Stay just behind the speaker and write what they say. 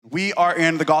We are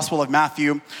in the Gospel of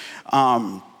Matthew.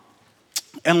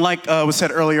 And like was said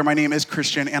earlier, my name is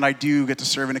Christian, and I do get to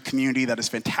serve in a community that is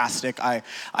fantastic. I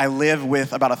live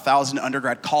with about 1,000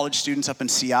 undergrad college students up in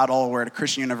Seattle. We're at a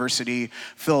Christian university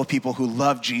full of people who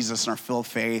love Jesus and are full of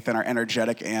faith and are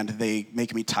energetic, and they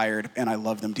make me tired, and I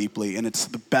love them deeply. And it's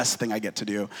the best thing I get to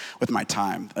do with my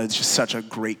time. It's just such a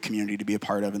great community to be a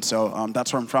part of. And so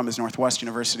that's where I'm from, is Northwest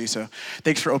University. So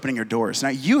thanks for opening your doors. Now,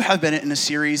 you have been in a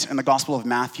series in the Gospel of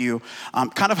Matthew,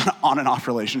 kind of an on and off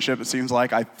relationship, it seems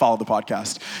like. I follow the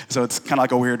podcast. So it's kind of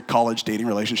like a weird college dating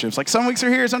relationship. It's like some weeks are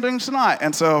here, some weeks are not.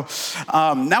 And so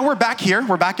now we're back here.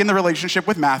 We're back in the relationship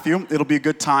with Matthew. It'll be a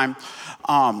good time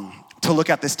to look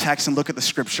at this text and look at the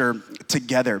scripture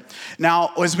together.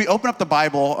 Now, as we open up the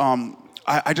Bible,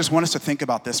 I just want us to think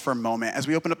about this for a moment. As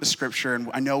we open up the scripture, and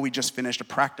I know we just finished a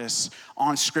practice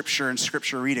on scripture and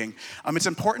scripture reading, it's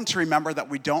important to remember that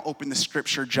we don't open the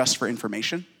scripture just for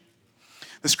information.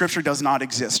 The scripture does not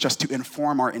exist just to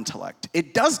inform our intellect.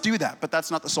 It does do that, but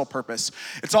that's not the sole purpose.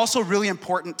 It's also really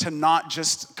important to not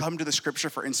just come to the scripture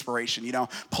for inspiration,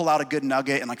 pull out a good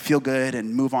nugget and feel good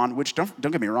and move on, which don't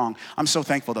get me wrong. I'm so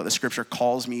thankful that the scripture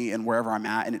calls me and wherever I'm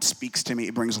at, and it speaks to me.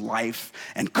 It brings life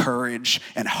and courage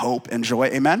and hope and joy.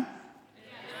 Amen?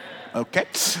 Okay,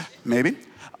 maybe.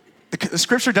 The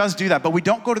scripture does do that, but we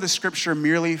don't go to the scripture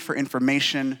merely for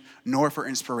information nor for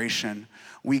inspiration.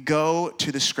 We go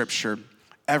to the scripture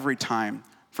every time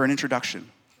for an introduction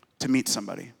to meet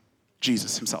somebody,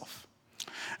 Jesus himself.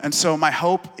 And so my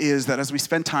hope is that as we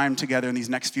spend time together in these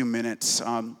next few minutes,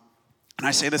 and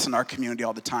I say this in our community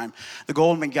all the time, the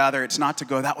goal when we gather, it's not to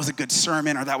go, that was a good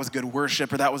sermon, or that was good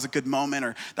worship, or that was a good moment,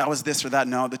 or that was this or that.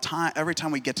 No, every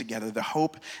time we get together, the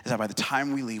hope is that by the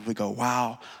time we leave, we go,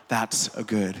 wow, that's a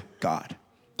good God.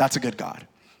 That's a good God.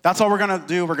 That's all we're going to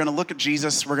do. We're going to look at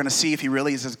Jesus. We're going to see if he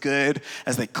really is as good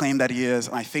as they claim that he is.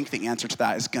 And I think the answer to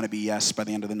that is going to be yes by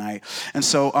the end of the night. And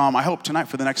so I hope tonight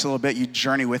for the next little bit, you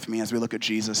journey with me as we look at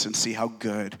Jesus and see how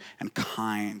good and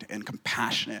kind and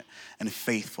compassionate and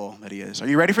faithful that he is. Are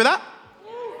you ready for that?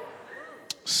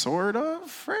 Sort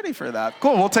of ready for that.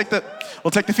 Cool. We'll take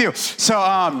the few.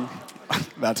 So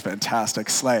that's fantastic.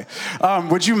 Slay.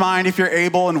 Would you mind, if you're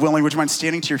able and willing, would you mind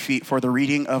standing to your feet for the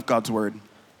reading of God's word?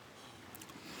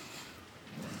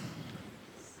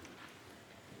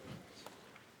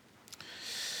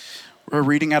 We're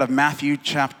reading out of Matthew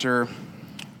chapter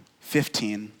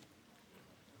 15.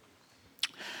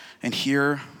 And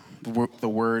hear the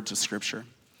words of scripture.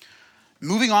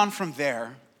 Moving on from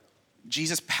there,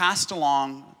 Jesus passed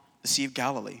along the Sea of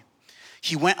Galilee.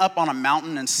 He went up on a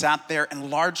mountain and sat there, and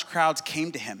large crowds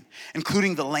came to him,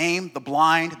 including the lame, the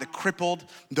blind, the crippled,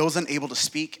 those unable to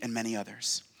speak, and many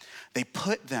others. They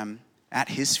put them at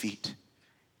his feet,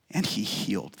 and he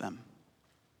healed them.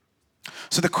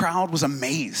 So the crowd was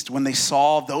amazed when they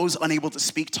saw those unable to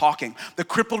speak talking, the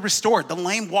crippled restored, the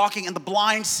lame walking, and the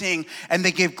blind seeing, and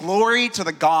they gave glory to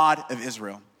the God of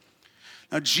Israel.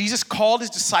 Now Jesus called his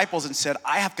disciples and said,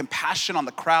 I have compassion on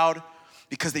the crowd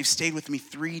because they've stayed with me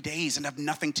 3 days and have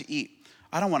nothing to eat.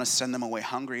 I don't want to send them away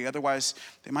hungry, otherwise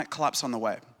they might collapse on the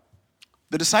way.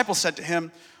 The disciples said to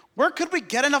him, where could we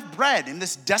get enough bread in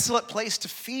this desolate place to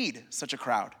feed such a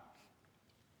crowd?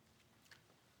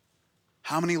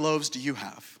 How many loaves do you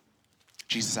have?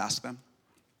 Jesus asked them.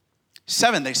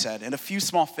 7, they said, and a few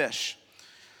small fish.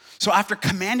 So after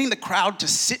commanding the crowd to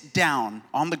sit down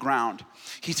on the ground,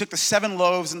 he took the 7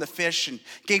 loaves and the fish and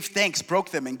gave thanks,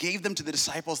 broke them, and gave them to the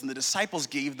disciples, and the disciples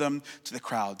gave them to the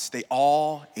crowds. They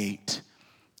all ate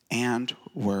and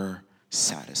were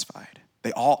satisfied.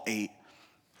 They all ate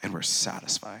and were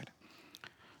satisfied.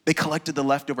 They collected the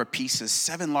leftover pieces,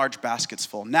 7 large baskets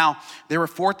full. Now, there were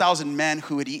 4,000 men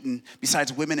who had eaten,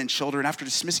 besides women and children. After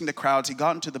dismissing the crowds, he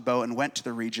got into the boat and went to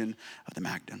the region of the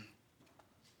Magdalene.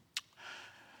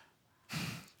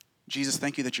 Jesus,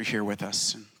 thank you that you're here with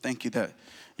us. And thank you that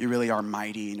you really are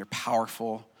mighty and you're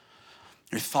powerful.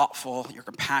 You're thoughtful, you're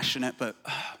compassionate, but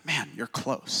man, you're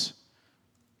close.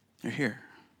 You're here.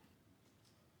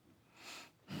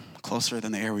 Closer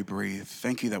than the air we breathe.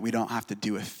 Thank you that we don't have to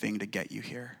do a thing to get you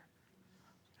here.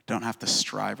 Don't have to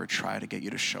strive or try to get you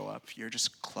to show up. You're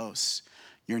just close.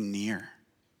 You're near.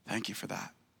 Thank you for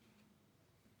that.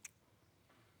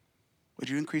 Would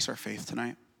you increase our faith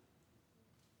tonight?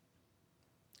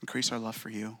 Increase our love for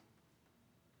you.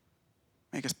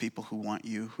 Make us people who want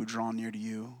you, who draw near to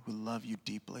you, who love you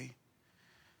deeply.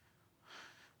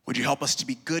 Would you help us to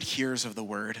be good hearers of the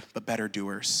word, but better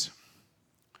doers?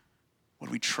 Would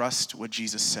we trust what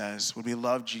Jesus says? Would we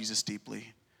love Jesus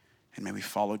deeply? And may we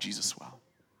follow Jesus well.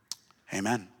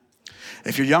 Amen.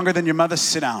 If you're younger than your mother,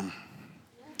 sit down.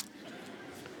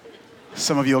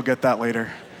 Some of you will get that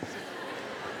later.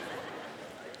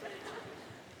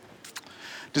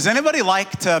 Does anybody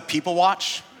like to people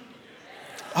watch?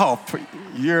 Oh,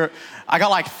 I got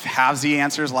like halvesy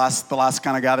answers the last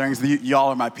kind of gatherings. Y'all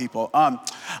are my people.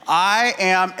 I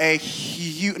am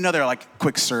another like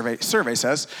quick survey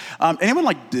says, anyone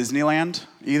like Disneyland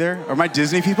either? Or my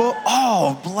Disney people?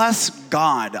 Oh, bless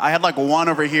God. I had like one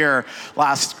over here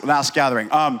last gathering.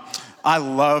 I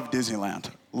love Disneyland.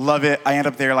 Love it. I end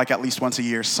up there like at least once a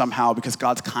year somehow because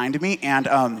God's kind to me, and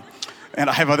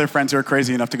I have other friends who are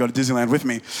crazy enough to go to Disneyland with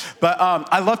me. But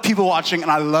I love people watching,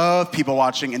 and I love people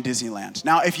watching in Disneyland.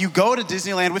 Now, if you go to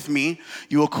Disneyland with me,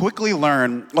 you will quickly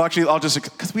learn, well, actually,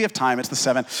 because we have time, it's the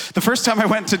 7th. The first time I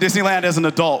went to Disneyland as an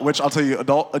adult, which I'll tell you,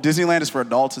 Disneyland is for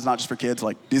adults, it's not just for kids.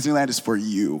 Like, Disneyland is for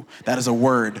you. That is a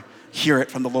word. Hear it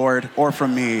from the Lord or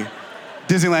from me.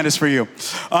 Disneyland is for you.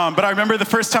 But I remember the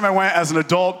first time I went as an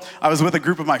adult, I was with a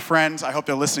group of my friends. I hope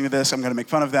they're listening to this. I'm going to make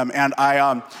fun of them. And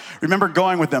I remember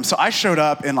going with them. So I showed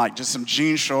up in like just some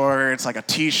jean shorts, like a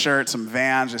t-shirt, some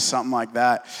Vans, just something like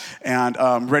that, and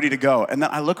ready to go. And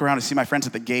then I look around and see my friends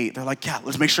at the gate. They're like, yeah,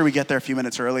 let's make sure we get there a few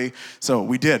minutes early. So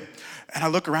we did. And I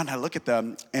look around and I look at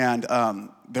them, and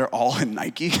they're all in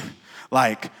Nike.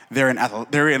 Like they're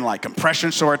in like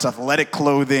compression shorts, athletic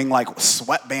clothing, like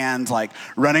sweatbands, like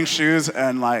running shoes,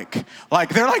 and like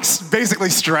they're like basically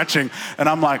stretching. And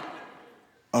I'm like,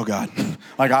 oh God,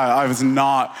 like I was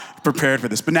not prepared for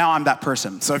this. But now I'm that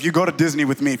person. So if you go to Disney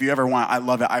with me, if you ever want, I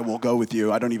love it. I will go with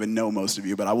you. I don't even know most of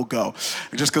you, but I will go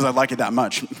just because I like it that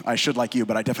much. I should like you,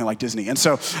 but I definitely like Disney. And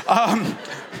so.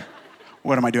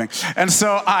 What am I doing? And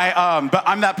so but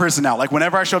I'm that person now. Like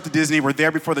whenever I show up to Disney, we're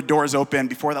there before the doors open,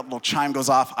 before that little chime goes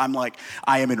off. I'm like,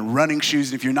 I am in running shoes.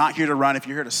 And if you're not here to run, if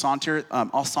you're here to saunter,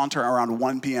 I'll saunter around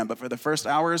 1 p.m. But for the first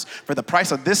hours, for the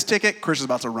price of this ticket, Chris is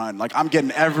about to run. Like I'm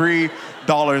getting every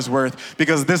dollar's worth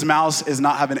because this mouse is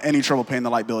not having any trouble paying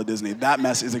the light bill at Disney. That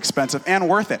mess is expensive and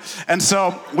worth it. And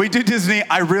so we do Disney.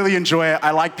 I really enjoy it. I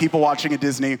like people watching at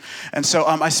Disney. And so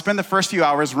I spend the first few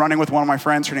hours running with one of my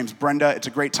friends. Her name's Brenda. It's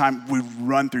a great time. We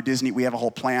run through Disney. We have a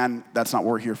whole plan. That's not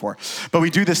what we're here for. But we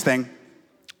do this thing.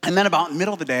 And then about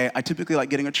middle of the day, I typically like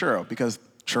getting a churro because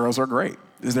churros are great.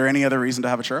 Is there any other reason to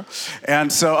have a churro? And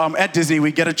so at Disney,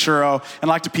 we get a churro and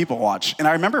like to people watch. And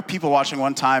I remember people watching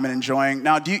one time and enjoying.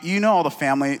 Now, do you know all the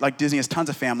family, like Disney has tons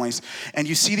of families, and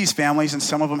you see these families and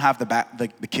some of them have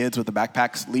the kids with the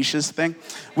backpacks, leashes thing,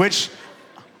 which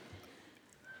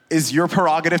is your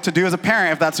prerogative to do as a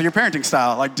parent if that's your parenting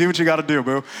style. Like, do what you gotta do,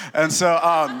 boo. And so,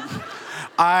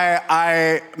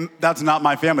 that's not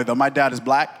my family though. My dad is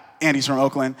black and he's from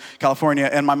Oakland, California,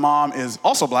 and my mom is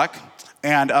also black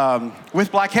and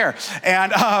with black hair.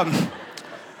 And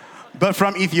but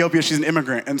from Ethiopia, she's an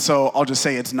immigrant. And so I'll just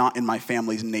say it's not in my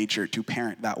family's nature to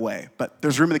parent that way. But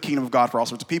there's room in the kingdom of God for all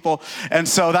sorts of people. And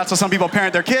so that's how some people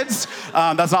parent their kids.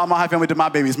 That's not how my family did my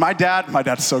babies. My dad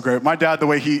is so great. My dad, the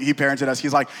way he parented us,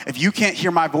 he's like, if you can't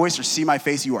hear my voice or see my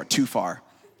face, you are too far.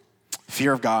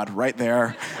 Fear of God, right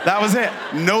there. That was it.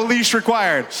 No leash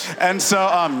required. And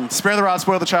so, spare the rod,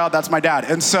 spoil the child, that's my dad.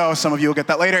 And so, some of you will get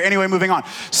that later. Anyway, moving on.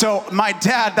 So, my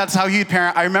dad, that's how he'd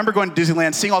parent. I remember going to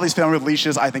Disneyland, seeing all these families with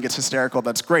leashes. I think it's hysterical.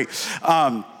 That's great.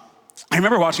 I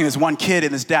remember watching this one kid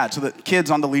and his dad. So, the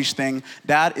kid's on the leash thing.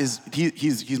 Dad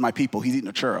he's my people. He's eating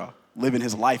a churro, living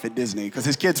his life at Disney, because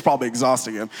his kid's probably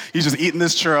exhausting him. He's just eating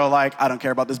this churro like, I don't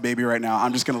care about this baby right now.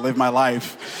 I'm just going to live my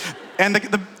life. And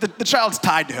the child's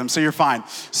tied to him, so you're fine.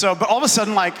 So, but all of a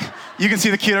sudden, like, you can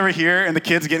see the kid over here, and the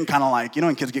kid's getting kind of like, you know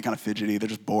when kids get kind of fidgety, they're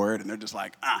just bored, and they're just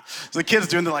like, ah. So the kid's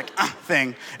doing the like,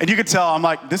 thing. And you could tell, I'm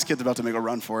like, this kid's about to make a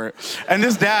run for it. And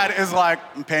this dad is like,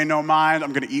 I'm paying no mind.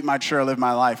 I'm going to eat my churro, live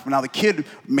my life. But now the kid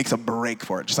makes a break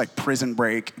for it, just like prison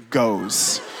break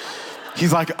goes.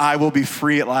 He's like, I will be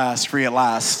free at last, free at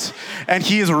last. And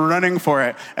he is running for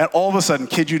it. And all of a sudden,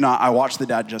 kid you not, I watch the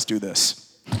dad just do this.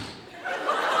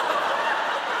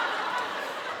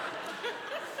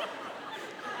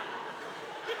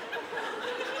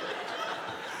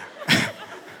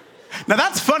 Now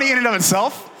that's funny in and of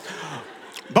itself,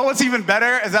 but what's even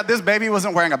better is that this baby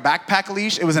wasn't wearing a backpack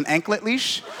leash, it was an anklet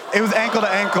leash. It was ankle to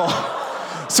ankle.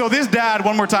 So this dad,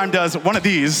 one more time, does one of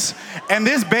these, and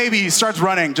this baby starts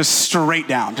running just straight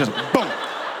down, just boom.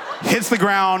 Hits the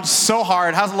ground so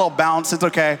hard, has a little bounce, it's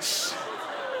okay.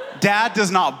 Dad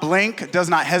does not blink, does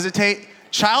not hesitate.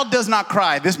 Child does not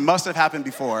cry. This must have happened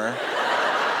before.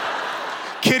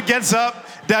 Kid gets up.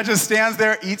 Dad just stands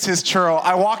there, eats his churro.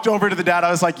 I walked over to the dad.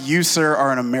 I was like, you, sir,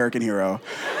 are an American hero.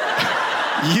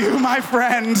 You, my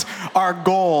friend, are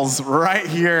goals right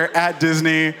here at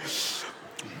Disney.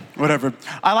 Whatever.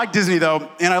 I like Disney, though,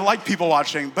 and I like people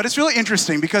watching. But it's really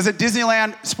interesting because at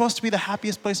Disneyland, it's supposed to be the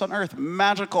happiest place on earth.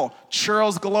 Magical.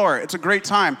 Churros galore. It's a great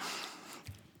time.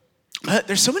 But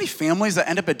there's so many families that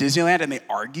end up at Disneyland and they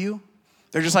argue.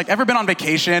 They're just like, ever been on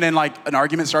vacation and like an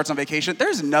argument starts on vacation?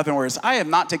 There's nothing worse. I have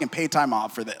not taken paid time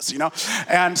off for this, you know?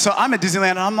 And so I'm at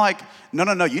Disneyland and I'm like,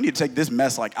 no, you need to take this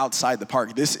mess like outside the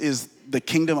park. This is the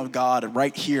kingdom of God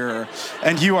right here.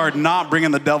 And you are not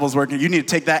bringing the devil's work. You need to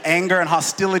take that anger and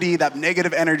hostility, that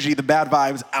negative energy, the bad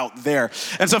vibes out there.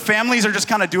 And so families are just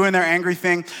kind of doing their angry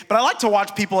thing. But I like to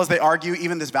watch people as they argue.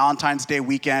 Even this Valentine's Day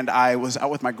weekend, I was out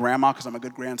with my grandma because I'm a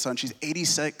good grandson. She's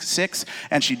 86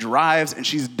 and she drives and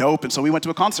she's dope. And so we went to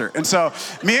a concert. And so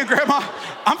me and grandma,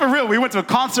 I'm for real, we went to a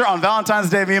concert on Valentine's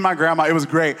Day, me and my grandma. It was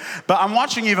great. But I'm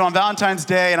watching even on Valentine's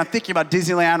Day and I'm thinking about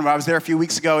Disneyland where I was there a few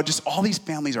weeks ago. Just all these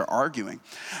families are arguing.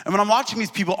 And when I'm watching these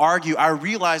people argue, I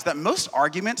realize that most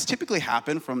arguments typically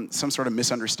happen from some sort of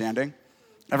misunderstanding.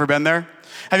 Ever been there?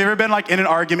 Have you ever been like in an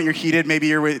argument, you're heated, maybe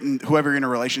you're with whoever you're in a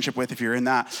relationship with if you're in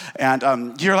that,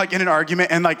 and you're like in an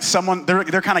argument and like someone, they're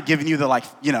kind of giving you the like,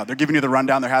 you know, they're giving you the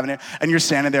rundown, they're having it, and you're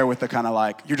standing there with the kind of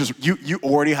like, you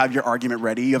already have your argument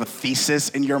ready, you have a thesis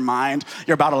in your mind,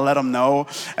 you're about to let them know,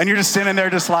 and you're just standing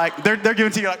there just like, they're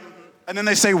giving to you like, and then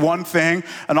they say one thing,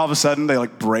 and all of a sudden they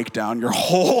like break down your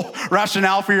whole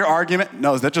rationale for your argument.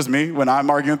 No, is that just me? When I'm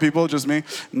arguing with people, just me?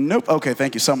 Nope. Okay,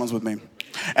 thank you. Someone's with me.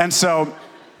 And so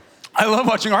I love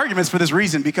watching arguments for this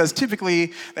reason, because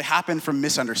typically they happen from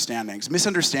misunderstandings.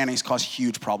 Misunderstandings cause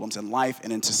huge problems in life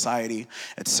and in society,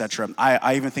 etc.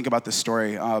 I even think about this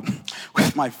story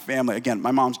with my family. Again,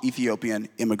 my mom's Ethiopian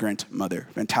immigrant mother.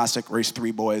 Fantastic, raised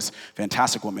 3 boys,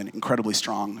 fantastic woman, incredibly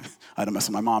strong. I had to mess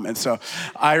with my mom. And so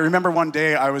I remember one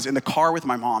day I was in the car with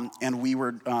my mom, and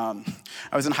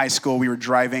I was in high school. We were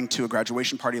driving to a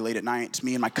graduation party late at night. It's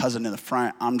me and my cousin in the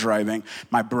front. I'm driving.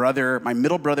 My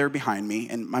middle brother behind me,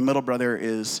 and my middle brother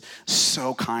is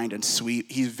so kind and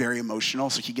sweet. He's very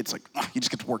emotional, so he just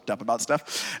gets worked up about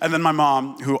stuff. And then my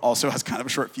mom, who also has kind of a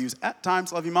short fuse at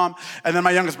times, love you, Mom. And then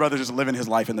my youngest brother just living his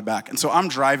life in the back. And so I'm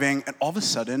driving, and all of a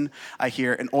sudden I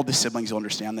hear, and oldest siblings will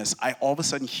understand this, I all of a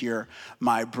sudden hear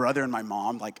my brother and my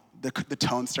mom, like the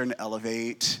tone's starting to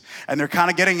elevate, and they're kind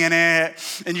of getting in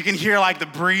it, and you can hear like the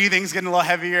breathing's getting a little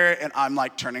heavier, and I'm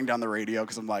like turning down the radio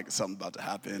because I'm like, something's about to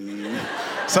happen.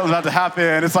 Something's about to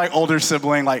happen. It's like older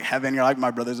sibling, like heaven. You're like, my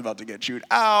brother's about to get chewed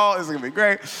out. This is gonna be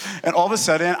great. And all of a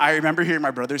sudden, I remember hearing my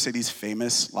brother say these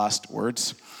famous last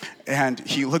words, and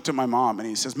he looked at my mom and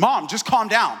he says, "Mom, just calm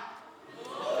down."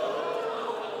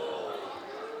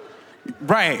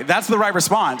 Right, that's the right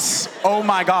response. Oh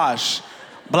my gosh.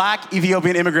 Black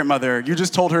Ethiopian immigrant mother, you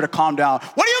just told her to calm down.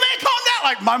 What do you mean calm down?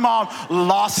 Like my mom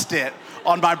lost it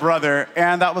on my brother,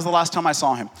 and that was the last time I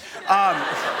saw him.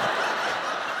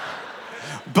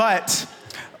 But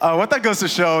what that goes to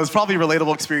show is probably a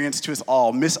relatable experience to us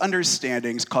all.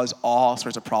 Misunderstandings cause all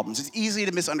sorts of problems. It's easy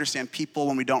to misunderstand people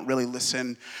when we don't really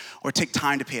listen or take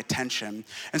time to pay attention.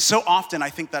 And so often I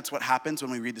think that's what happens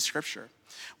when we read the scripture,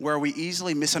 where we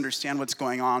easily misunderstand what's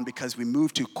going on because we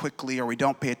move too quickly or we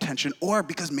don't pay attention, or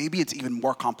because maybe it's even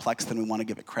more complex than we want to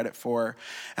give it credit for.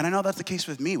 And I know that's the case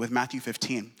with me with Matthew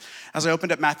 15. As I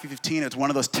opened up Matthew 15, it's one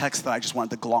of those texts that I just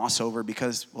wanted to gloss over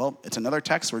because, well, it's another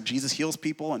text where Jesus heals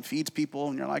people and feeds people,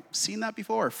 and you're like, seen that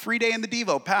before? Free day in the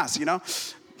Devo, pass, you know?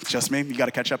 Just me, you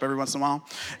gotta catch up every once in a while.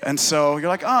 And so you're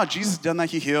like, oh, Jesus done that,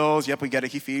 he heals. Yep, we get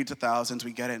it, he feeds the thousands,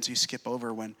 we get it. And so you skip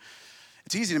over when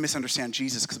it's easy to misunderstand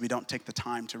Jesus because we don't take the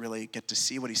time to really get to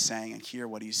see what he's saying and hear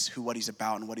what he's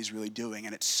about and what he's really doing.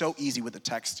 And it's so easy with a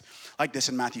text like this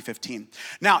in Matthew 15.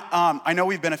 Now, I know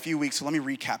we've been a few weeks, so let me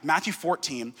recap. Matthew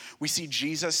 14, we see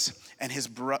Jesus and his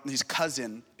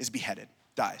cousin is beheaded,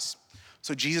 dies.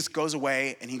 So Jesus goes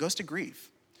away and he goes to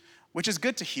grieve, which is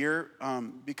good to hear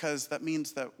because that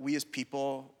means that we as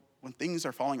people, when things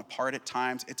are falling apart at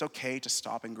times, it's okay to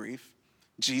stop and grieve.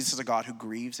 Jesus is a God who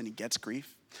grieves and he gets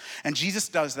grief. And Jesus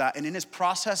does that, and in his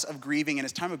process of grieving, in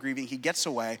his time of grieving, he gets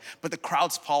away, but the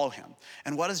crowds follow him.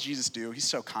 And what does Jesus do? He's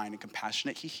so kind and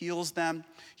compassionate. He heals them,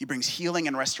 he brings healing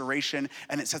and restoration,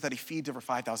 and it says that he feeds over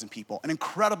 5,000 people. An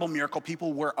incredible miracle.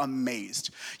 People were amazed.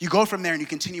 You go from there and you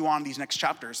continue on these next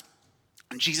chapters.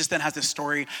 And Jesus then has this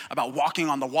story about walking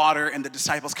on the water and the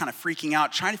disciples kind of freaking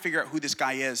out, trying to figure out who this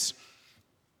guy is.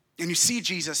 And you see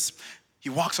Jesus, he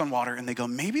walks on water, and they go,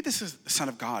 maybe this is the Son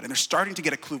of God. And they're starting to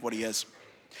get a clue of what he is.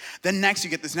 Then next, you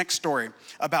get this next story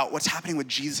about what's happening with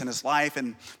Jesus in his life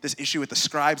and this issue with the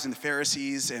scribes and the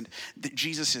Pharisees, and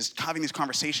Jesus is having these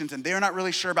conversations, and they're not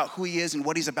really sure about who he is and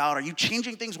what he's about. Are you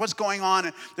changing things? What's going on?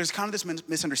 And there's kind of this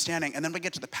misunderstanding. And then we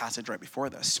get to the passage right before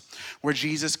this, where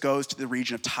Jesus goes to the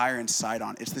region of Tyre and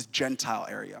Sidon. It's this Gentile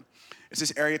area. It's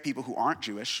this area of people who aren't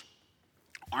Jewish,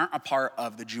 aren't a part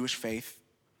of the Jewish faith,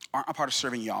 aren't a part of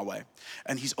serving Yahweh.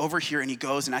 And he's over here and he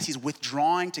goes, and as he's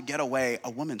withdrawing to get away, a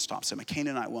woman stops him, a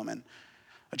Canaanite woman,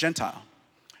 a Gentile.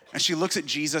 And she looks at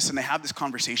Jesus and they have this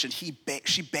conversation. She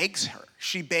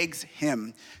begs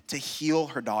him to heal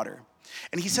her daughter.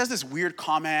 And he says this weird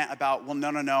comment about, well,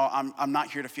 no, I'm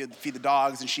not here to feed the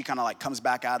dogs. And she kind of like comes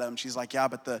back at him. She's like, yeah,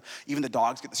 but even the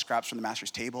dogs get the scraps from the master's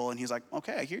table. And he's like,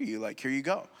 okay, I hear you, like, here you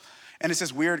go. And it's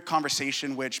this weird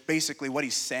conversation, which basically what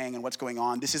he's saying and what's going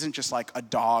on, this isn't just like a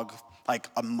dog, like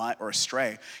a mutt or a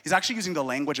stray. He's actually using the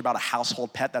language about a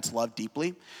household pet that's loved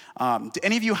deeply. Do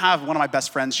any of you have one of my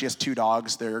best friends? She has 2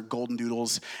 dogs. They're golden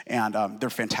doodles, and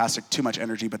they're fantastic. Too much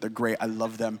energy, but they're great. I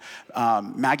love them.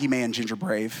 Maggie May and Ginger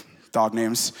Brave, dog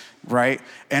names, right?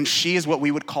 And she is what we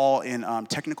would call in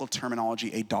technical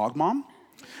terminology a dog mom.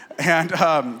 And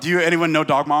anyone know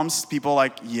dog moms? People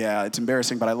like, yeah, it's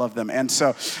embarrassing, but I love them. And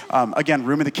so, again,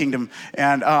 Room of the Kingdom.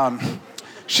 And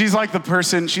she's like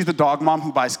she's the dog mom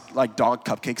who buys like dog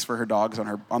cupcakes for her dogs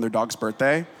on their dog's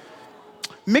birthday.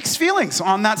 Mixed feelings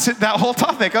on that whole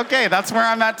topic. Okay, that's where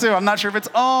I'm at too. I'm not sure if it's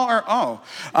or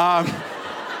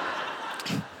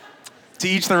to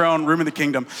each their own, Room of the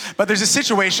Kingdom. But there's a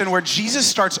situation where Jesus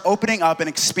starts opening up and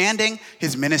expanding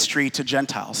his ministry to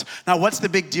Gentiles. Now, what's the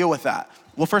big deal with that?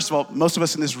 Well, first of all, most of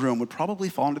us in this room would probably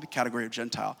fall into the category of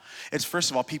Gentile. It's, first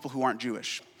of all, people who aren't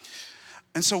Jewish.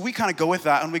 And so we kind of go with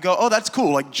that and we go, oh, that's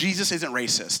cool. Like, Jesus isn't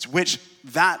racist, which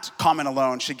that comment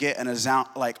alone should get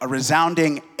a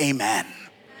resounding amen.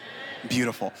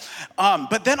 Beautiful.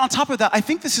 But then on top of that, I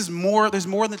think there's more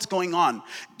that's going on.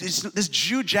 This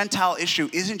Jew-Gentile issue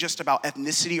isn't just about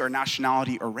ethnicity or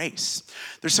nationality or race.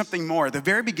 There's something more. The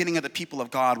very beginning of the people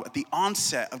of God, at the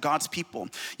onset of God's people,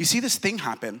 you see this thing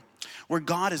happen where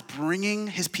God is bringing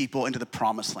his people into the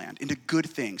promised land, into good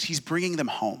things. He's bringing them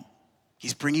home.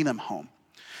 He's bringing them home.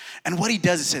 And what he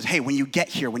does is says, hey, when you get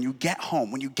here, when you get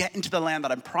home, when you get into the land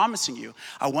that I'm promising you,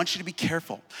 I want you to be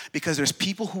careful because there's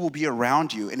people who will be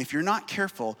around you. And if you're not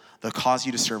careful, they'll cause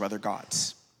you to serve other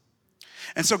gods.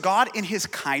 And so God, in his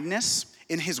kindness,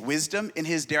 in his wisdom, in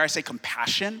his, dare I say,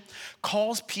 compassion,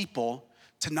 calls his people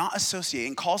to not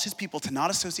associate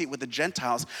with the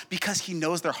Gentiles because he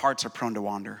knows their hearts are prone to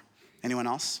wander. Anyone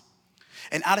else?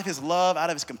 And out of his love,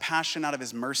 out of his compassion, out of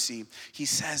his mercy, he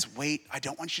says, wait, I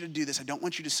don't want you to do this. I don't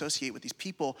want you to associate with these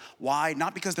people. Why?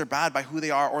 Not because they're bad by who they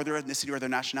are or their ethnicity or their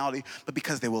nationality, but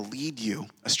because they will lead you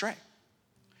astray.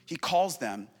 He calls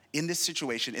them in this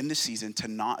situation, in this season, to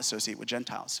not associate with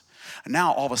Gentiles. And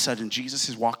now, all of a sudden, Jesus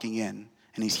is walking in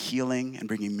and he's healing and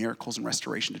bringing miracles and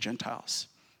restoration to Gentiles.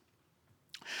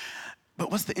 But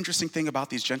what's the interesting thing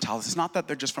about these Gentiles? It's not that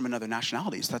they're just from another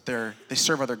nationality. It's that they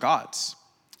serve other gods.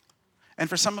 And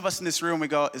for some of us in this room, we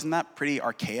go, isn't that pretty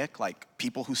archaic, like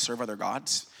people who serve other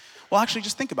gods? Well, actually,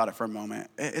 just think about it for a moment.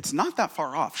 It's not that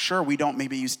far off. Sure, we don't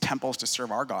maybe use temples to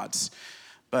serve our gods.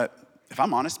 But if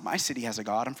I'm honest, my city has a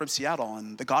God. I'm from Seattle,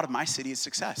 and the God of my city is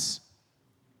success.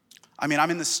 I mean,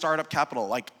 I'm in the startup capital.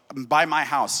 Like, by my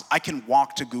house, I can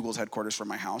walk to Google's headquarters from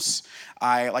my house.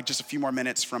 Just a few more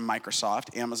minutes from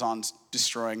Microsoft. Amazon's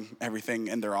destroying everything,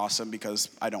 and they're awesome because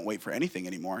I don't wait for anything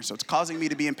anymore. So it's causing me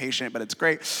to be impatient, but it's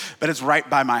great. But it's right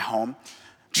by my home.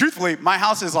 Truthfully, my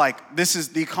house is this is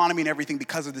the economy and everything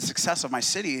because of the success of my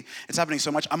city. It's happening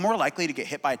so much. I'm more likely to get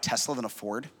hit by a Tesla than a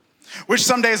Ford, which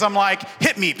some days I'm like,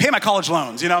 hit me, pay my college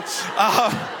loans,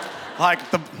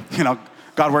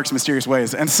 God works in mysterious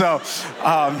ways. And so,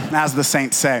 as the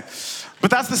saints say.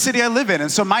 But that's the city I live in. And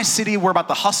so my city, we're about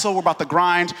the hustle, we're about the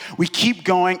grind. We keep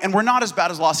going, and we're not as bad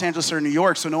as Los Angeles or New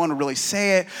York, so no one would really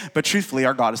say it. But truthfully,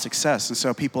 our God is success. And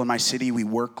so people in my city, we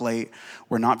work late.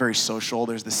 We're not very social.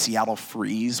 There's the Seattle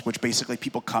freeze, which basically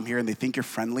people come here and they think you're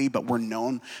friendly, but we're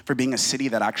known for being a city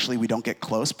that actually we don't get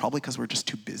close, probably because we're just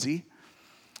too busy.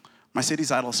 My city's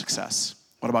idol is success.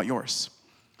 What about yours?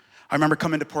 I remember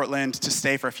coming to Portland to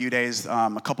stay for a few days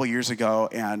a couple years ago,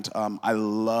 and I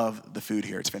love the food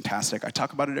here. It's fantastic. I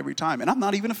talk about it every time, and I'm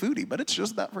not even a foodie, but it's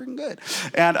just that freaking good.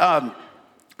 And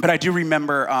but I do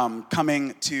remember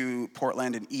coming to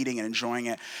Portland and eating and enjoying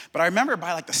it. But I remember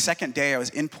by the second day I was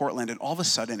in Portland, and all of a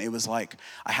sudden it was like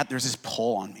there's this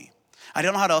pull on me. I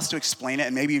don't know how else to explain it,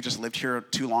 and maybe you just lived here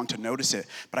too long to notice it,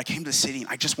 but I came to the city and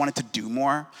I just wanted to do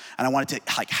more, and I wanted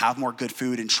to have more good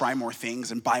food and try more things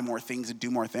and buy more things and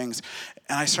do more things.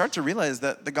 And I started to realize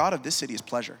that the God of this city is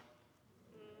pleasure.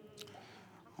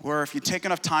 Where if you take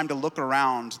enough time to look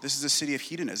around, this is a city of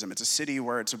hedonism. It's a city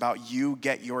where it's about you,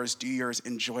 get yours, do yours,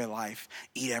 enjoy life,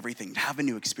 eat everything, have a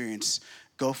new experience,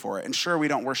 go for it. And sure, we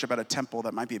don't worship at a temple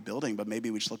that might be a building, but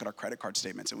maybe we just look at our credit card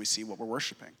statements and we see what we're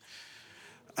worshiping.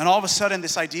 And all of a sudden,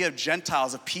 this idea of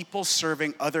Gentiles, of people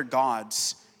serving other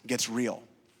gods, gets real.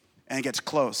 And it gets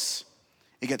close.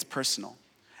 It gets personal.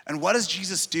 And what does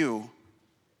Jesus do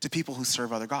to people who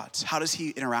serve other gods? How does he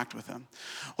interact with them?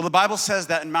 Well, the Bible says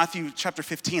that in Matthew chapter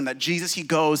 15, that Jesus, he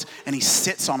goes and he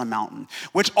sits on a mountain,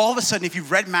 which all of a sudden, if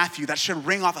you've read Matthew, that should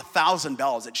ring off 1,000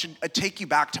 bells. It should take you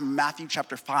back to Matthew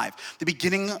chapter 5, the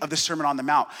beginning of the Sermon on the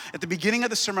Mount. At the beginning of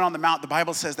the Sermon on the Mount, the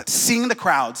Bible says that seeing the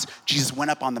crowds, Jesus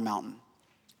went up on the mountain.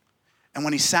 And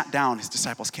when he sat down, his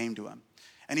disciples came to him.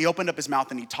 And he opened up his mouth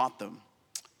and he taught them,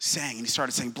 and he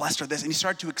started saying, blessed are this, and he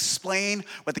started to explain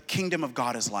what the kingdom of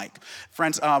God is like.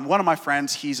 Friends, one of my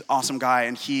friends, he's an awesome guy,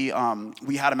 and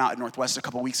we had him out at Northwest a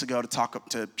couple weeks ago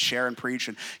to share and preach,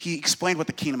 and he explained what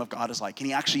the kingdom of God is like, and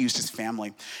he actually used his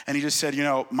family, and he just said,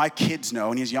 my kids know,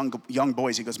 and he has young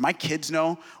boys, he goes, my kids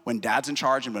know when dad's in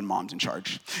charge and when mom's in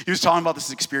charge. He was talking about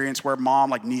this experience where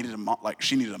mom needed a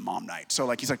mom night, so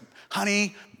he's like,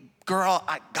 honey, girl,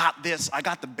 I got this. I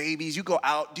got the babies. You go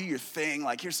out, do your thing.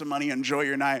 Here's some money, enjoy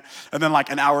your night. And then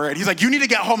an hour in, he's like, you need to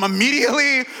get home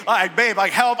immediately. Babe,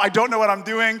 help. I don't know what I'm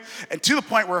doing. And to the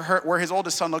point where his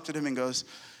oldest son looked at him and goes,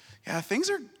 yeah, things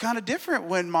are kind of different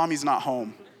when mommy's not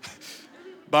home.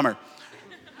 Bummer.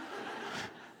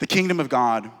 The kingdom of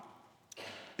God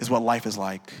is what life is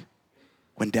like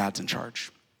when dad's in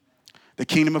charge. The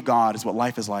kingdom of God is what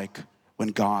life is like when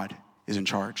God is in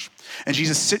charge. And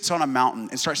Jesus sits on a mountain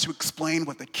and starts to explain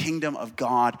what the kingdom of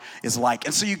God is like.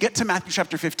 And so you get to Matthew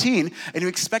chapter 15 and you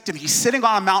expect him, he's sitting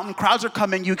on a mountain, crowds are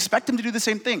coming, you expect him to do the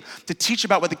same thing, to teach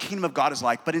about what the kingdom of God is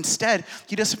like. But instead,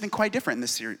 he does something quite different in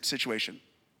this situation.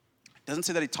 It doesn't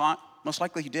say that he taught, most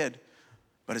likely he did,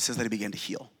 but it says that he began to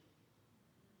heal.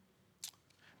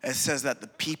 It says that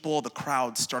the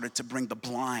crowd started to bring the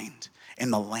blind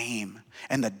and the lame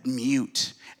and the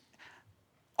mute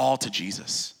all to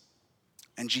Jesus.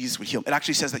 And Jesus would heal. It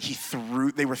actually says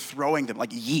that they were throwing them, like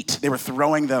yeet. They were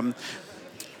throwing them.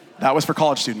 That was for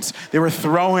college students. They were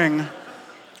throwing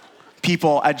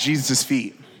people at Jesus'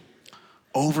 feet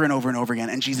over and over and over again.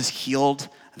 And Jesus healed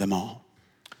them all.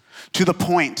 To the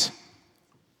point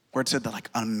where it said that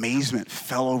amazement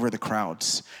fell over the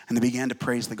crowds and they began to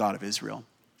praise the God of Israel.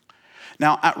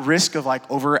 Now, at risk of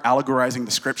over allegorizing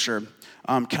the scripture,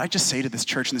 can I just say to this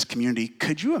church and this community,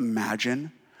 could you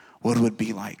imagine what it would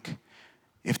be like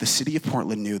if the city of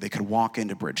Portland knew they could walk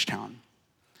into Bridgetown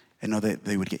and know that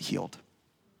they would get healed?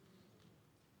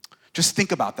 Just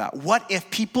think about that. What if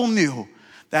people knew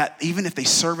that even if they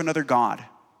serve another God,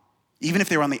 even if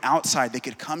they were on the outside, they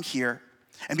could come here,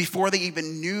 and before they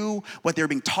even knew what they were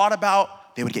being taught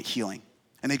about, they would get healing,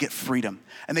 and they'd get freedom,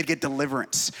 and they'd get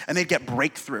deliverance, and they'd get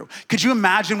breakthrough. Could you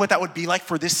imagine what that would be like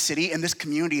for this city and this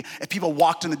community if people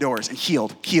walked in the doors and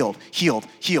healed?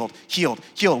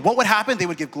 What would happen? They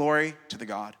would give glory to the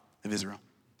God of Israel.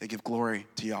 They give glory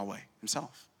to Yahweh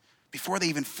himself. Before they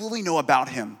even fully know about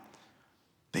him,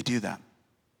 they do that.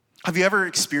 Have you ever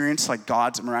experienced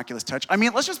God's miraculous touch?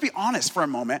 Let's just be honest for a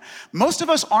moment. Most of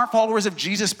us aren't followers of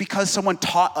Jesus because someone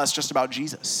taught us just about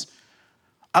Jesus.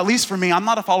 At least for me, I'm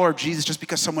not a follower of Jesus just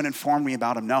because someone informed me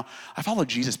about him. No, I follow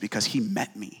Jesus because he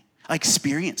met me. I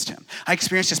experienced him. I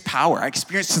experienced his power. I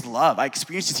experienced his love. I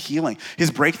experienced his healing, his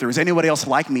breakthrough. Is anybody else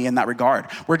like me in that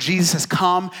regard? Where Jesus has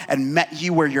come and met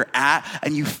you where you're at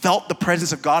and you felt the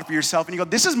presence of God for yourself and you go,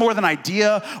 this is more than an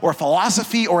idea or a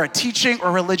philosophy or a teaching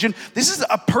or religion. This is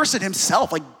a person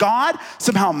himself. God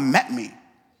somehow met me.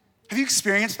 Have you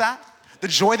experienced that? The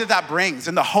joy that brings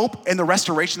and the hope and the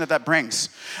restoration that brings.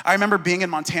 I remember being in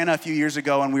Montana a few years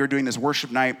ago and we were doing this worship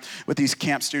night with these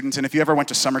camp students. And if you ever went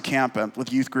to summer camp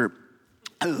with youth group,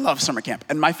 I love summer camp.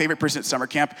 And my favorite person at summer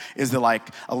camp is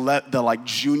the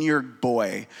junior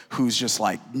boy who's just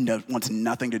wants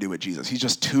nothing to do with Jesus. He's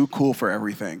just too cool for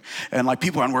everything. And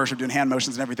people are on worship doing hand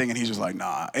motions and everything. And he's just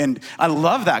nah. And I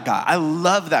love that guy. I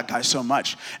love that guy so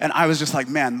much. And I was just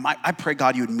man, I pray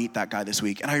God you would meet that guy this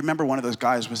week. And I remember one of those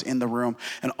guys was in the room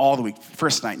and all the week,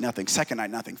 first night, nothing, second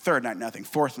night, nothing, third night, nothing,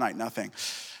 fourth night, nothing.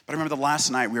 But I remember the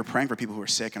last night we were praying for people who were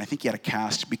sick, and I think he had a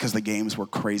cast because the games were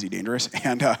crazy dangerous,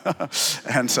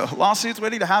 and so lawsuits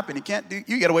waiting to happen.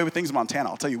 You get away with things in Montana,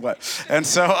 I'll tell you what. And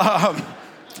so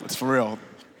it's for real.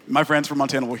 My friends from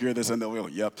Montana will hear this and they'll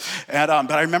be yep. And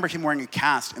but I remember him wearing a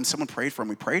cast, and someone prayed for him.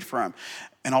 We prayed for him,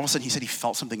 and all of a sudden he said he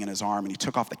felt something in his arm, and he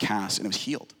took off the cast, and it was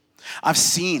healed. I've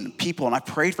seen people, and I've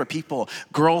prayed for people,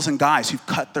 girls and guys who've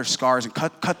cut their scars and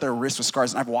cut their wrists with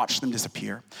scars, and I've watched them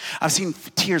disappear. I've seen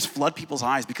tears flood people's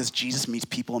eyes because Jesus meets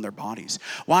people in their bodies.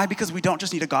 Why? Because we don't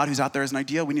just need a God who's out there as an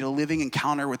idea. We need a living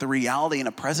encounter with a reality and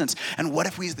a presence. And what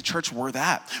if we as the church were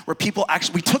that? Where people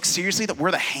we took seriously that we're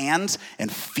the hands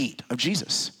and feet of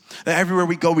Jesus. That everywhere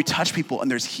we go, we touch people, and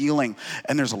there's healing,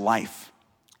 and there's life.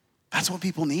 That's what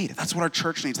people need. That's what our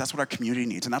church needs. That's what our community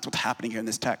needs. And that's what's happening here in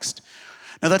this text.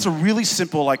 Now that's a really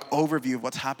simple overview of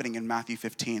what's happening in Matthew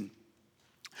 15.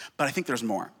 But I think there's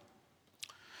more.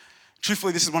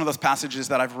 Truthfully, this is one of those passages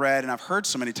that I've read and I've heard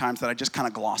so many times that I just kind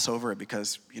of gloss over it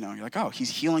because, you're like, oh, he's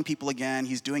healing people again.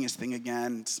 He's doing his thing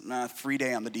again. It's a free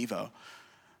day on the Devo.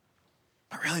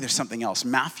 But really, there's something else.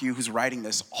 Matthew, who's writing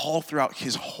this all throughout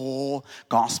his whole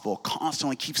gospel,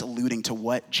 constantly keeps alluding to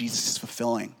what Jesus is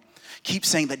fulfilling. Keeps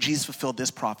saying that Jesus fulfilled this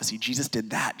prophecy, Jesus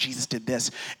did that, Jesus did this,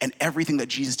 and everything that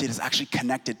Jesus did is actually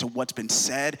connected to what's been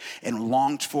said and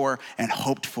longed for and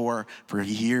hoped for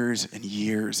years and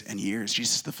years and years.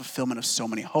 Jesus is the fulfillment of so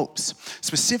many hopes,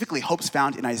 specifically hopes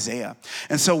found in Isaiah.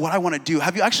 And so what I want to do,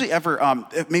 have you actually ever,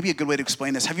 maybe a good way to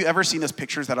explain this, have you ever seen those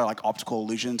pictures that are like optical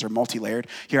illusions or multi-layered?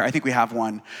 Here, I think we have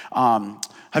one.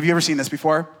 Have you ever seen this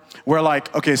before? Where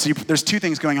okay, so there's two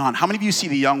things going on. How many of you see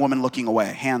the young woman looking away?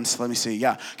 Hands, let me see,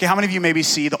 yeah. Okay, how many of you maybe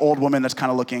see the old woman that's kind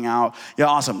of looking out? Yeah,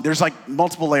 awesome. There's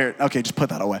multiple layers. Okay, just put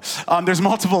that away. There's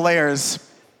multiple layers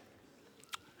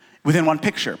within one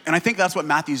picture. And I think that's what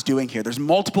Matthew's doing here. There's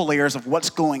multiple layers of what's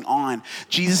going on.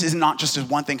 Jesus is not just as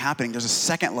one thing happening. There's a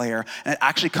second layer, and it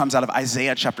actually comes out of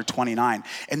Isaiah chapter 29.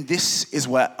 And this is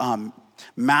what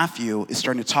Matthew is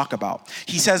starting to talk about.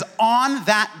 He says, on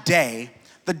that day,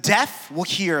 the deaf will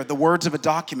hear the words of a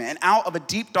document, and out of a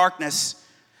deep darkness,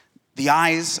 the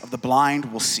eyes of the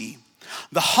blind will see.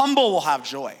 The humble will have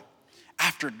joy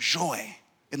after joy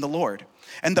in the Lord,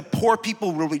 and the poor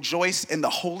people will rejoice in the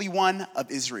Holy One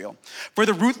of Israel. For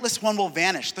the ruthless one will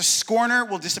vanish, the scorner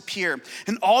will disappear,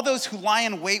 and all those who lie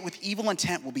in wait with evil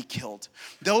intent will be killed.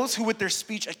 Those who with their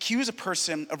speech accuse a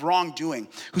person of wrongdoing,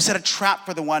 who set a trap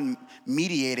for the one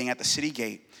mediating at the city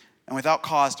gate, and without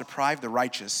cause deprive the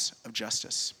righteous of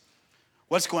justice.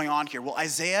 What's going on here? Well,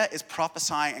 Isaiah is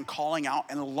prophesying and calling out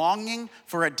and longing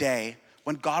for a day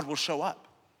when God will show up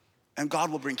and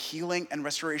God will bring healing and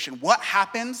restoration. What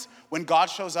happens when God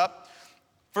shows up?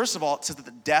 First of all, it says that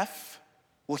the deaf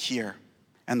will hear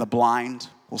and the blind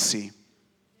will see.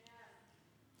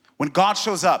 When God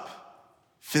shows up,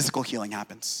 physical healing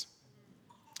happens.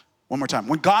 One more time.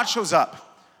 When God shows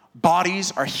up,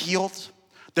 bodies are healed,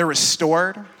 they're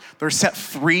restored, they're set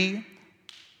free.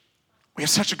 We have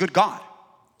such a good God.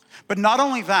 But not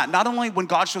only that, not only when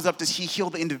God shows up does he heal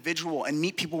the individual and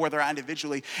meet people where they're at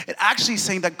individually, it actually is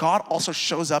saying that God also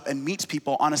shows up and meets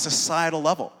people on a societal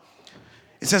level.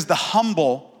 It says the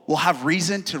humble will have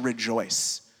reason to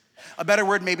rejoice. A better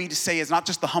word maybe to say is not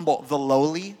just the humble, the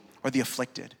lowly or the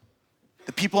afflicted.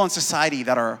 The people in society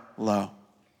that are low.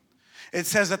 It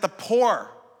says that the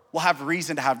poor will have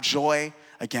reason to have joy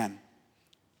again.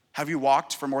 Have you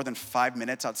walked for more than 5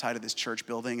 minutes outside of this church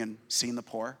building and seen the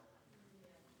poor?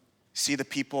 See the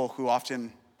people who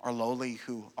often are lowly,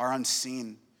 who are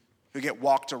unseen, who get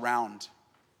walked around,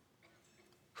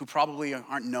 who probably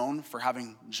aren't known for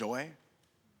having joy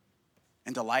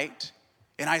and delight.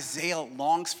 And Isaiah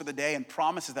longs for the day and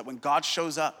promises that when God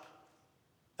shows up,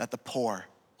 that the poor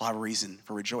will have a reason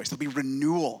for rejoice. There'll be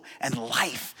renewal and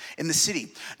life in the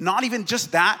city. Not even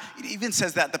just that, it even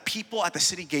says that the people at the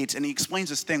city gates, and he explains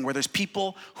this thing where there's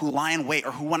people who lie in wait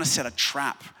or who want to set a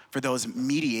trap for those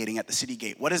mediating at the city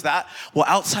gate. What is that? Well,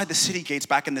 outside the city gates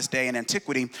back in this day in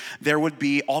antiquity, there would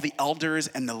be all the elders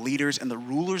and the leaders and the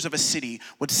rulers of a city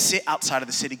would sit outside of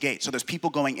the city gate. So there's people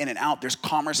going in and out, there's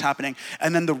commerce happening,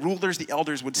 and then the rulers, the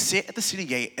elders would sit at the city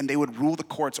gate and they would rule the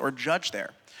courts or judge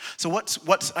there. So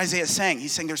what's Isaiah saying?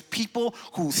 He's saying there's people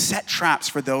who set traps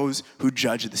for those who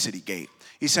judge at the city gate.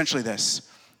 Essentially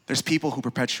this, there's people who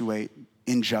perpetuate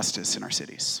injustice in our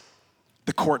cities.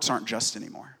 The courts aren't just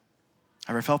anymore.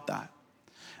 Ever felt that?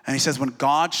 And he says when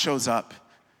God shows up,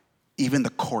 even the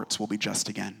courts will be just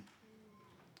again.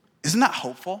 Isn't that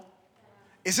hopeful?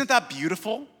 Isn't that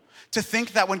beautiful? To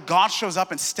think that when God shows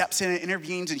up and steps in and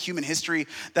intervenes in human history,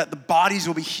 that the bodies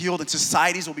will be healed and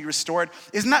societies will be restored.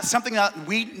 Isn't that something that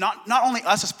we, not only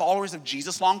us as followers of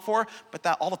Jesus long for, but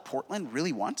that all of Portland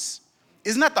really wants?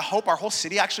 Isn't that the hope our whole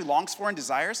city actually longs for and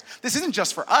desires? This isn't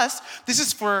just for us, this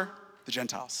is for the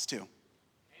Gentiles too. Amen.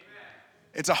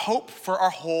 It's a hope for our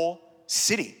whole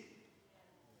city.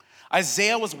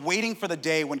 Isaiah was waiting for the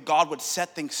day when God would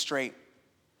set things straight.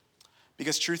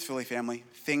 Because truthfully, family,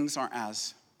 things aren't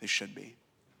as they should be.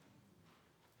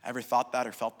 Ever thought that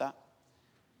or felt that?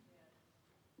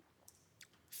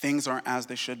 Things aren't as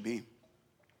they should be.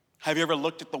 Have you ever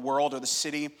looked at the world or the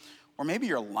city or maybe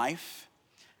your life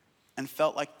and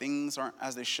felt like things aren't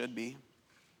as they should be?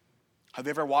 Have you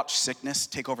ever watched sickness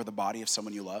take over the body of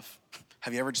someone you love?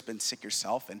 Have you ever just been sick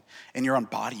yourself and in your own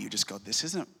body you just go, this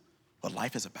isn't what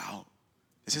life is about.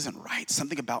 This isn't right.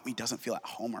 Something about me doesn't feel at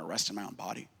home or rest in my own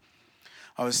body.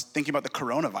 I was thinking about the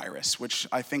coronavirus, which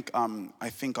I think on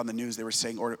the news they were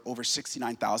saying over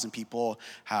 69,000 people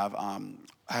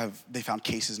they found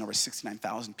cases in over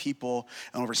 69,000 people,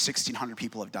 and over 1,600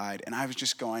 people have died. And I was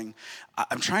just going,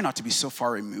 I'm trying not to be so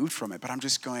far removed from it, but I'm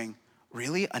just going,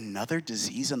 really? Another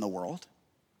disease in the world?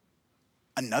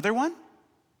 Another one?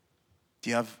 Do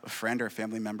you have a friend or a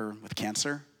family member with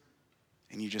cancer?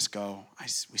 And you just go,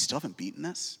 we still haven't beaten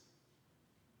this?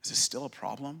 Is this still a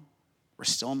problem? We're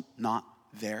still not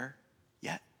there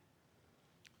yet?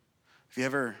 Have you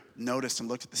ever noticed and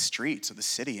looked at the streets of the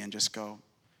city and just go,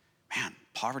 man,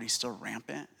 poverty's still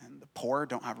rampant and the poor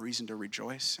don't have reason to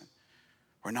rejoice and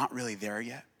we're not really there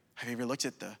yet? Have you ever looked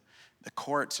at the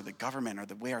courts or the government or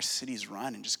the way our cities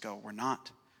run and just go, we're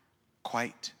not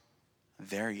quite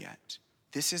there yet?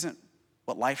 This isn't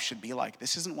what life should be like.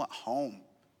 This isn't what home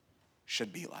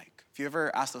should be like. If you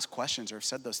ever asked those questions or have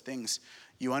said those things,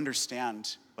 you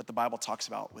understand what the Bible talks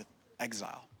about with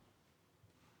exile.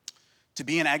 To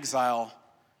be in exile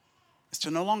is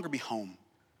to no longer be home.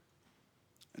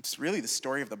 It's really the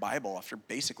story of the Bible. After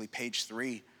basically page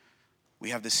 3,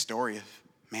 we have this story of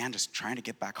man just trying to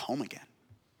get back home again.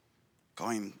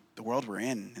 Going, the world we're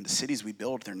in and the cities we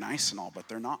build, they're nice and all, but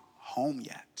they're not home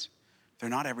yet. They're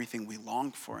not everything we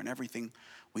long for and everything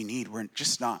we need. We're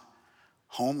just not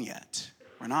home yet.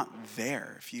 We're not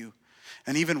there.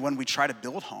 And even when we try to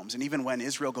build homes, and even when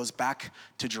Israel goes back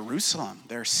to Jerusalem,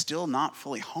 they're still not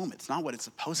fully home. It's not what it's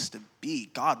supposed to be.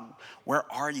 God, where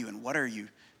are you and what are you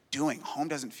doing? Home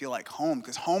doesn't feel like home,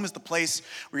 because home is the place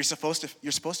where you're supposed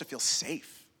to feel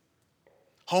safe.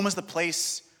 Home is the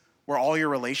place where all your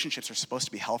relationships are supposed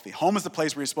to be healthy. Home is the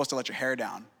place where you're supposed to let your hair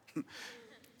down,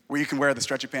 where you can wear the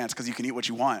stretchy pants because you can eat what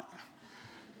you want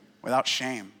without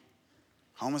shame.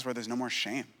 Home is where there's no more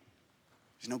shame.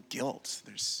 There's no guilt.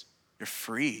 You're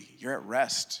free. You're at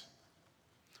rest.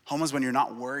 Home is when you're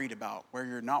not worried about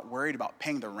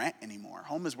paying the rent anymore.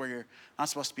 Home is where you're not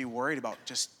supposed to be worried about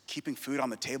just keeping food on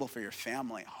the table for your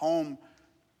family. Home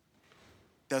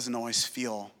doesn't always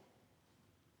feel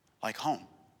like home.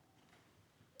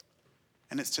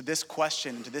 And it's to this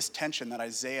question and to this tension that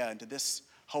Isaiah and to this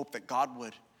hope that God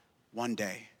would one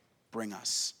day bring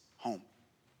us home.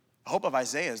 The hope of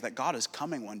Isaiah is that God is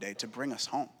coming one day to bring us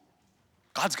home.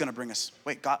 God's going to bring us,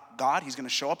 God, he's going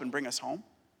to show up and bring us home?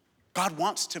 God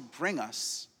wants to bring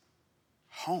us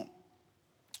home.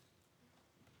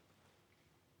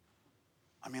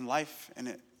 I mean, life, and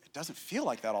it doesn't feel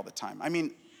like that all the time. I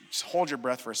mean, just hold your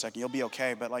breath for a second. You'll be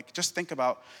okay. But just think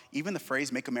about even the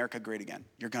phrase, make America great again.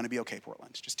 You're going to be okay,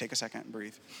 Portland. Just take a second and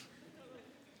breathe.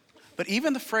 But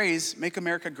even the phrase, make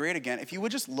America great again, if you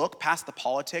would just look past the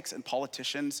politics and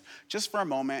politicians just for a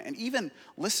moment and even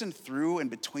listen through and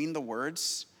between the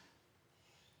words,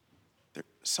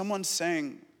 someone's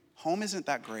saying, home isn't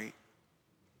that great.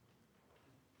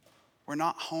 We're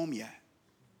not home yet.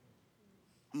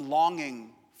 I'm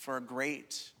longing for a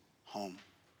great home.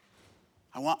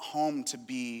 I want home to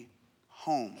be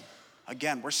home.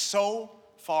 Again, we're so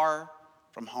far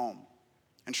from home.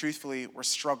 And truthfully, we're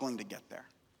struggling to get there.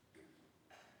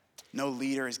 No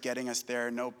leader is getting us there.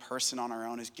 No person on our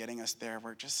own is getting us there.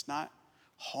 We're just not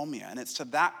home yet. And it's to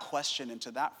that question and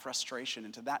to that frustration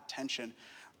and to that tension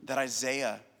that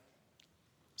Isaiah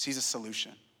sees a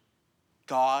solution.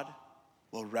 God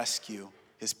will rescue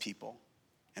his people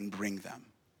and bring them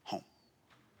home.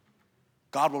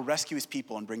 God will rescue his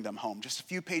people and bring them home. Just a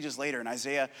few pages later in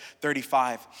Isaiah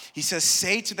 35, he says,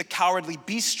 say to the cowardly,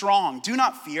 be strong, do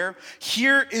not fear.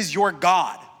 Here is your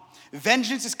God.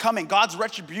 Vengeance is coming. God's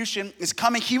retribution is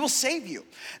coming. He will save you.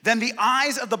 Then the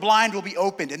eyes of the blind will be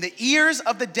opened and the ears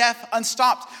of the deaf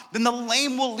unstopped. Then the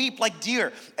lame will leap like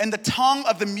deer and the tongue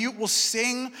of the mute will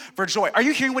sing for joy. Are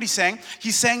you hearing what he's saying?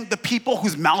 He's saying the people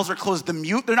whose mouths are closed, the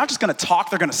mute, they're not just going to talk,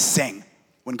 they're going to sing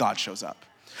when God shows up.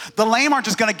 The lame aren't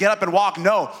just going to get up and walk.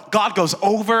 No, God goes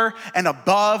over and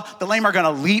above. The lame are going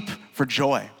to leap for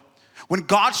joy. When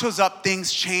God shows up,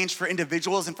 things change for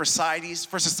individuals and for societies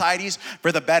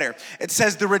for the better. It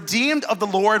says, the redeemed of the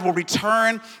Lord will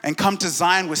return and come to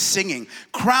Zion with singing,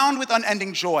 crowned with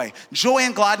unending joy. Joy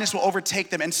and gladness will overtake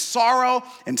them, and sorrow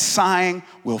and sighing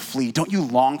will flee. Don't you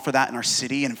long for that in our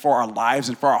city and for our lives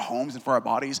and for our homes and for our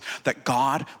bodies, that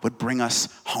God would bring us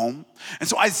home? And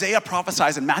so Isaiah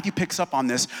prophesies, and Matthew picks up on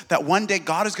this, that one day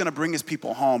God is going to bring his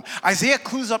people home.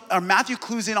 Matthew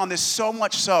clues in on this so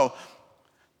much so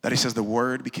that he says the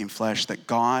word became flesh, that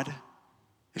God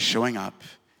is showing up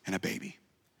in a baby,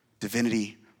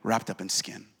 divinity wrapped up in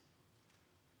skin.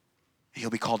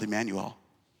 He'll be called Emmanuel,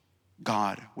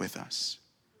 God with us.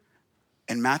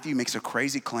 And Matthew makes a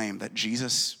crazy claim that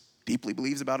Jesus deeply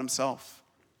believes about himself,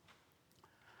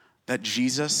 that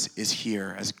Jesus is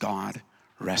here as God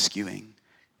rescuing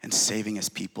and saving his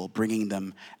people, bringing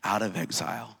them out of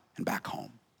exile and back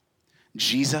home.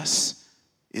 Jesus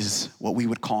is what we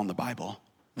would call in the Bible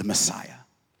the Messiah,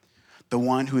 the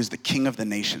one who is the King of the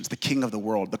nations, the King of the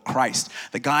world, the Christ,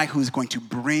 the guy who's going to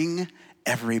bring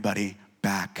everybody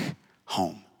back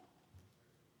home.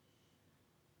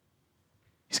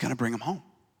 He's going to bring them home.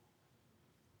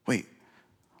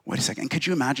 Wait a second. Could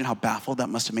you imagine how baffled that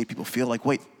must have made people feel? Like,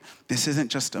 wait, this isn't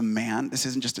just a man. This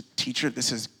isn't just a teacher.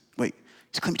 He's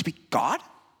claiming to be God?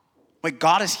 Like,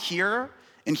 God is here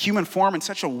in human form in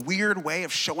such a weird way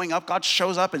of showing up. God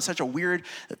shows up in such a weird,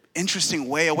 interesting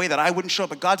way, a way that I wouldn't show up,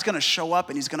 but God's going to show up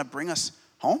and he's going to bring us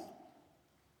home.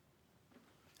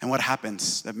 And what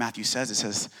happens that Matthew says, it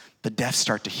says, the deaf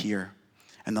start to hear,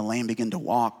 and the lame begin to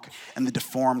walk, and the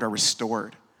deformed are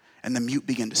restored, and the mute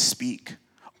begin to speak.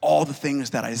 All the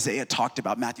things that Isaiah talked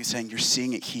about, Matthew saying, you're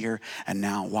seeing it here and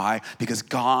now. Why? Because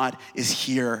God is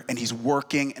here and he's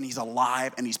working and he's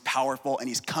alive and he's powerful and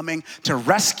he's coming to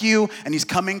rescue and he's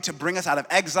coming to bring us out of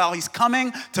exile. He's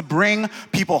coming to bring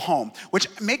people home, which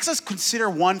makes us consider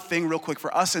one thing real quick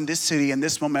for us in this city, in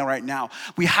this moment right now.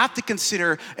 We have to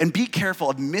consider and be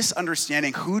careful of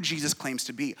misunderstanding who Jesus claims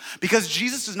to be, because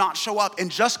Jesus does not show up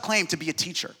and just claim to be a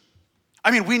teacher.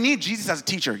 I mean, we need Jesus as a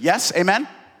teacher. Yes, amen?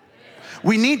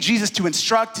 We need Jesus to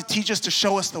instruct, to teach us, to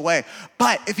show us the way.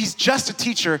 But if he's just a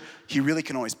teacher, he really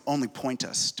can always only point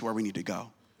us to where we need to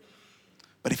go.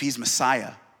 But if he's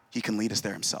Messiah, he can lead us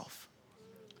there himself.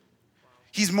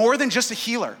 He's more than just a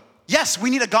healer. Yes, we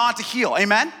need a God to heal,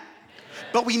 amen?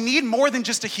 But we need more than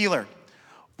just a healer.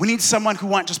 We need someone who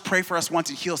won't just pray for us once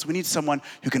and heal us. We need someone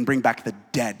who can bring back the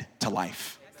dead to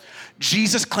life.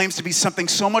 Jesus claims to be something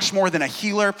so much more than a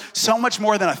healer, so much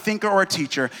more than a thinker or a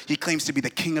teacher. He claims to be the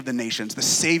King of the nations, the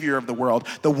Savior of the world,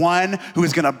 the one who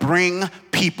is gonna bring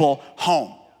people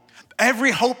home. Every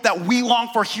hope that we long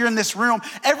for here in this room,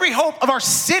 every hope of our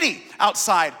city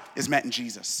outside is met in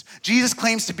Jesus. Jesus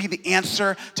claims to be the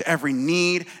answer to every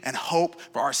need and hope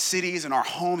for our cities and our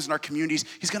homes and our communities.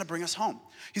 He's gonna bring us home.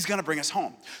 He's gonna bring us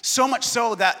home. So much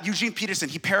so that Eugene Peterson,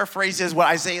 he paraphrases what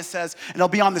Isaiah says, and it'll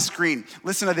be on the screen.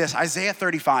 Listen to this, Isaiah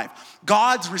 35.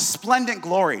 God's resplendent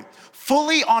glory,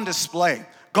 fully on display.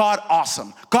 God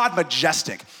awesome, God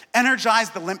majestic. Energize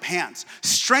the limp hands,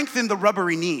 strengthen the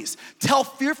rubbery knees. Tell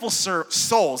fearful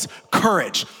souls,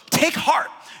 courage, take heart.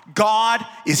 God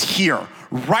is here,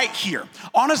 right here,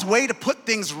 on his way to put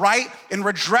things right and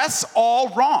redress all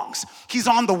wrongs. He's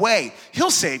on the way.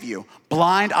 He'll save you.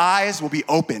 Blind eyes will be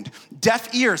opened,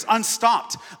 deaf ears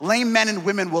unstopped. Lame men and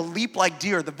women will leap like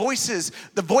deer. The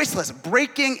voiceless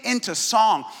breaking into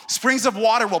song. Springs of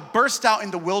water will burst out in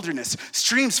the wilderness.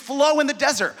 Streams flow in the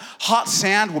desert. Hot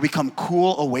sand will become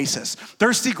cool oasis.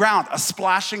 Thirsty ground, a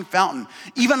splashing fountain.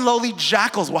 Even lowly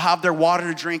jackals will have their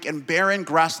water to drink, and barren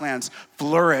grasslands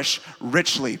flourish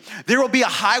richly. There will be a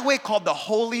highway called the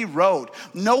Holy Road.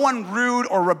 No one rude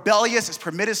or rebellious is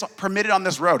permitted on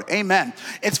this road. Amen.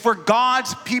 It's for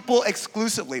God's people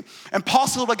exclusively.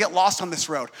 Impossible to get lost on this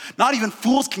road. Not even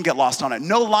fools can get lost on it.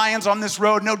 No lions on this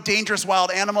road, no dangerous wild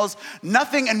animals,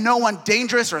 nothing and no one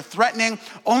dangerous or threatening.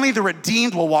 Only the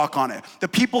redeemed will walk on it. The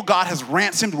people God has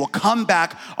ransomed will come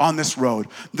back on this road.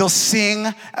 They'll sing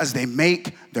as they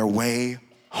make their way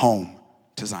home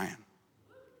to Zion.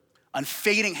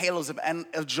 Unfading halos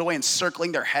of joy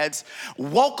encircling their heads,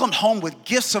 welcomed home with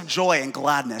gifts of joy and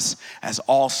gladness as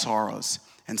all sorrows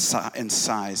and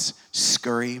sighs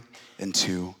scurry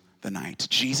into the night.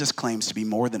 Jesus claims to be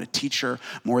more than a teacher,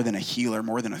 more than a healer,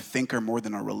 more than a thinker, more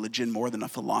than a religion, more than a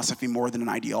philosophy, more than an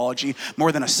ideology,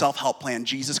 more than a self-help plan.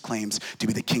 Jesus claims to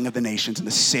be the King of the nations and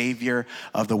the Savior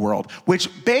of the world, which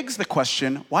begs the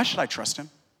question, why should I trust him?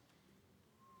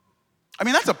 I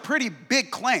mean, that's a pretty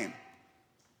big claim.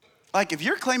 Like, if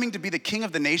you're claiming to be the King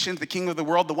of the nations, the King of the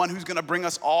world, the one who's gonna bring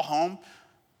us all home,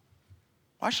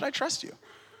 why should I trust you?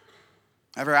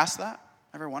 Ever asked that?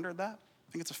 Ever wondered that?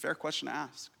 I think it's a fair question to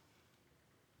ask.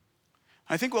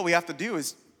 I think what we have to do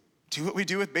is do what we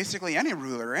do with basically any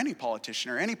ruler or any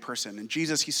politician or any person. And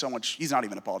Jesus, he's not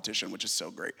even a politician, which is so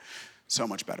great, so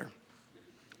much better.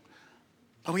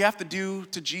 But we have to do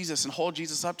to Jesus and hold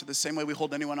Jesus up to the same way we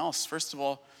hold anyone else. First of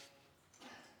all,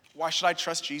 why should I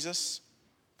trust Jesus?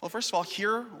 Well, first of all,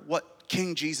 hear what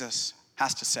King Jesus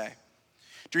has to say.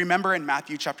 Do you remember in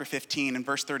Matthew chapter 15 and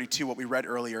verse 32, what we read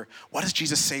earlier? What does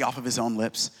Jesus say off of his own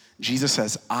lips? Jesus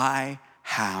says, I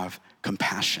have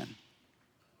compassion.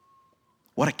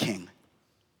 What a king.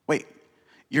 Wait,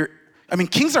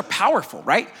 kings are powerful,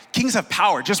 right? Kings have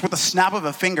power. Just with a snap of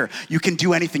a finger, you can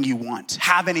do anything you want,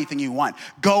 have anything you want,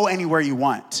 go anywhere you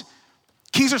want.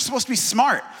 Kings are supposed to be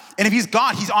smart. And if he's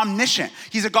God, he's omniscient.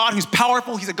 He's a God who's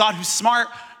powerful. He's a God who's smart.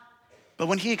 But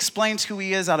when he explains who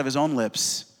he is out of his own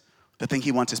lips, the thing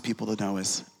he wants his people to know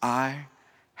is, I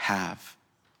have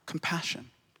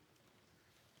compassion.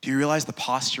 Do you realize the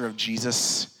posture of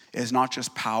Jesus is not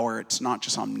just power, it's not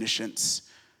just omniscience,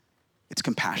 it's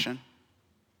compassion?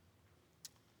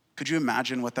 Could you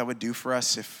imagine what that would do for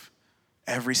us if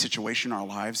every situation in our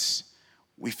lives,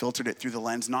 we filtered it through the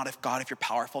lens, not if God, if you're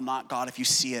powerful, not God, if you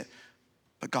see it,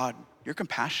 but God, you're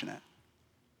compassionate.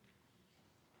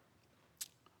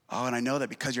 Oh, and I know that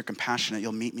because you're compassionate,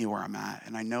 you'll meet me where I'm at.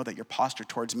 And I know that your posture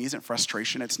towards me isn't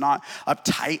frustration. It's not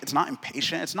uptight. It's not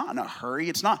impatient. It's not in a hurry.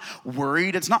 It's not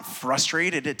worried. It's not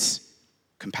frustrated. It's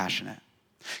compassionate.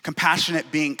 Compassion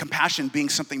being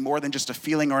something more than just a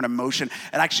feeling or an emotion,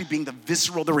 and actually being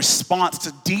the response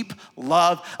to deep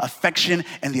love, affection,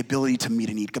 and the ability to meet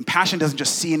a need. Compassion doesn't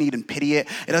just see a need and pity it.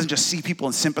 It doesn't just see people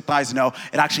and sympathize. No,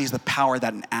 it actually is the power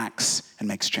that enacts and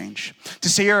makes change. To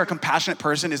say you're a compassionate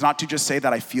person is not to just say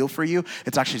that I feel for you.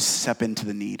 It's actually to step into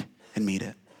the need and meet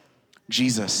it.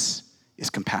 Jesus is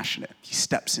compassionate. He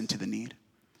steps into the need.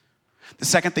 The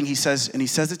second thing he says, and he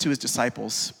says it to his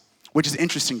disciples, which is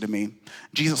interesting to me.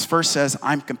 Jesus first says,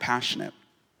 I'm compassionate.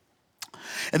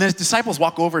 And then his disciples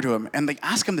walk over to him and they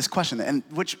ask him this question, and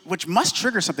which must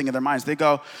trigger something in their minds. They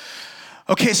go,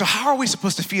 okay, so how are we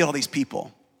supposed to feed all these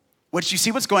people? Which, you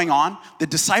see what's going on? The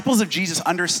disciples of Jesus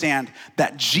understand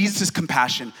that Jesus'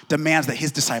 compassion demands that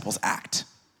his disciples act.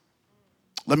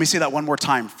 Let me say that one more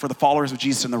time for the followers of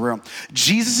Jesus in the room.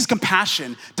 Jesus'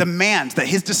 compassion demands that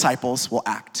his disciples will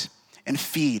act and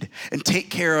feed and take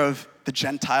care of the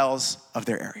Gentiles of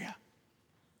their area.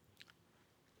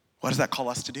 What does that call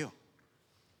us to do?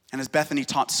 And as Bethany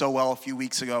taught so well a few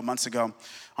months ago,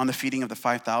 on the feeding of the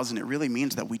 5,000, it really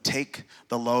means that we take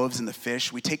the loaves and the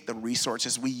fish, we take the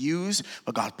resources, we use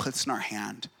what God puts in our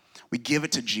hand, we give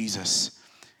it to Jesus,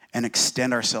 and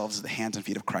extend ourselves as the hands and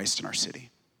feet of Christ in our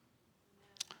city.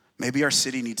 Maybe our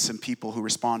city needs some people who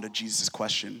respond to Jesus'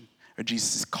 question or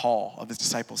Jesus' call of his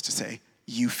disciples to say,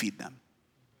 you feed them.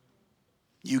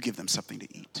 You give them something to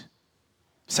eat.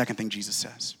 Second thing Jesus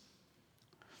says.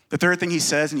 The third thing he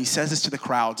says, and he says this to the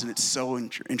crowds, and it's so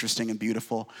interesting and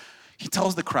beautiful. He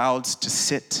tells the crowds to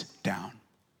sit down.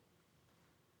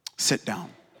 Sit down.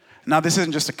 Now, this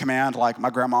isn't just a command like my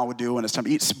grandma would do when it's time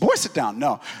to eat. Boy, sit down.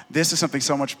 No, this is something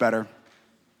so much better.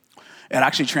 It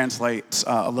actually translates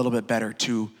a little bit better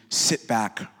to sit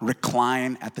back,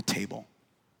 recline at the table.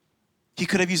 He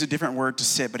could have used a different word to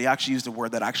sit, but he actually used a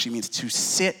word that actually means to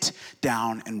sit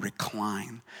down and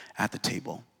recline at the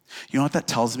table. You know what that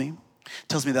tells me? It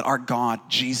tells me that our God,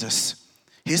 Jesus,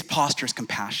 his posture is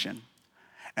compassion.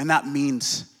 And that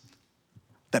means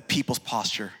that people's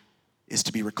posture is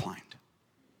to be reclined.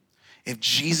 If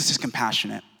Jesus is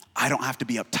compassionate, I don't have to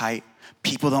be uptight.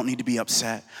 People don't need to be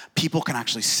upset. People can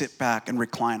actually sit back and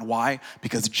recline. Why?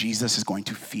 Because Jesus is going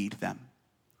to feed them.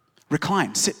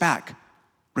 Recline, sit back.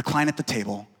 Recline at the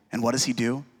table, and what does he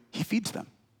do? He feeds them.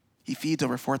 He feeds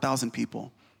over 4,000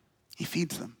 people. He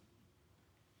feeds them.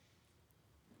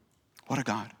 What a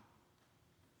God.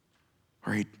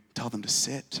 Where he tells them to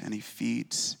sit, and he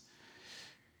feeds.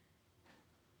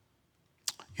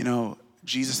 You know,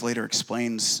 Jesus later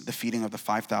explains the feeding of the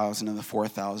 5,000 and the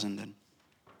 4,000, and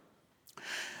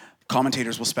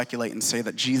commentators will speculate and say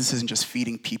that Jesus isn't just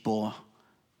feeding people.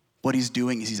 What he's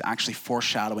doing is he's actually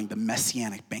foreshadowing the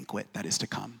messianic banquet that is to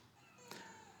come.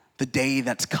 The day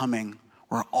that's coming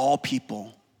where all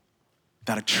people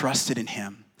that have trusted in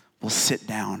him will sit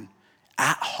down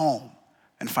at home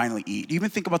and finally eat. Do you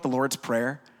even think about the Lord's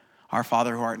Prayer? Our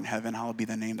Father who art in heaven, hallowed be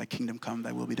thy name, thy kingdom come,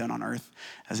 thy will be done on earth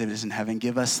as it is in heaven.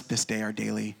 Give us this day our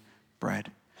daily bread.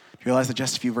 Do you realize that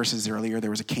just a few verses earlier,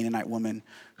 there was a Canaanite woman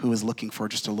who was looking for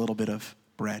just a little bit of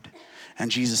bread.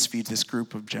 And Jesus feeds this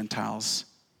group of Gentiles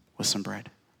with some bread.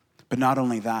 But not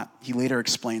only that, he later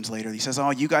explains he says,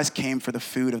 oh, you guys came for the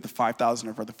food of the 5,000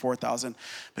 or for the 4,000,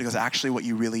 because actually what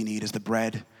you really need is the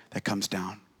bread that comes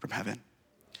down from heaven.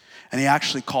 And he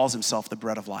actually calls himself the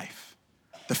bread of life,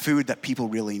 the food that people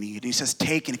really need. And he says,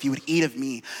 take, and if you would eat of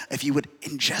me, if you would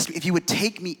ingest me, if you would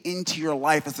take me into your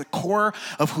life as the core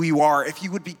of who you are, if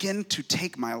you would begin to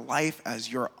take my life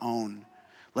as your own,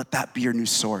 let that be your new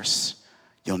source.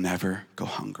 You'll never go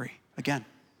hungry again.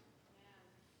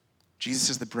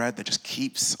 Jesus is the bread that just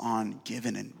keeps on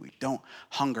giving, and we don't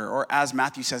hunger. Or as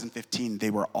Matthew says in 15, they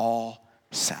were all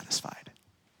satisfied.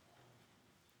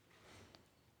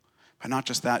 But not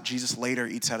just that, Jesus later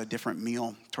eats at a different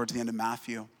meal towards the end of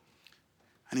Matthew,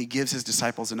 and he gives his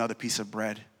disciples another piece of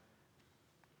bread. And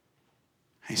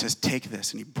he says, take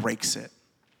this, and he breaks it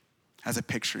as a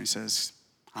picture. He says,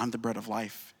 I'm the bread of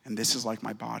life, and this is like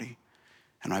my body,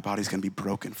 and my body's gonna be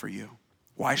broken for you.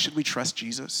 Why should we trust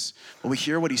Jesus? Well, we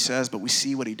hear what he says, but we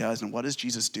see what he does. And what does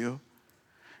Jesus do?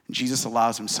 Jesus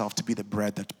allows himself to be the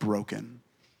bread that's broken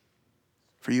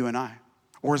for you and I.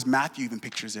 Or as Matthew even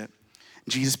pictures it,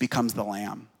 Jesus becomes the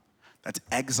lamb that's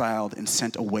exiled and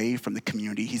sent away from the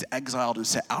community. He's exiled and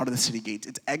sent out of the city gates.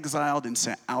 It's exiled and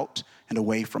sent out and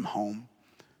away from home.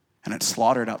 And it's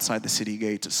slaughtered outside the city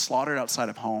gates. It's slaughtered outside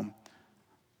of home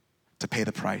to pay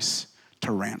the price,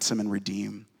 to ransom and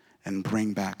redeem and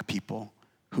bring back people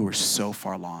who were so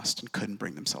far lost and couldn't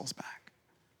bring themselves back.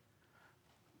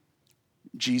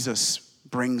 Jesus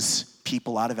brings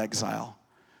people out of exile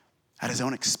at his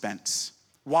own expense.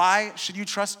 Why should you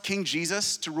trust King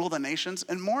Jesus to rule the nations?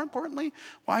 And more importantly,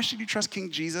 why should you trust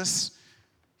King Jesus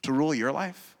to rule your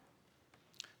life?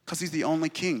 Because he's the only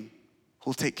king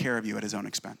who will take care of you at his own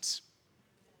expense.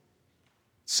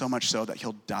 So much so that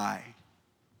he'll die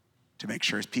to make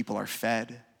sure his people are fed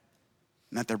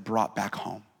and that they're brought back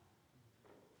home.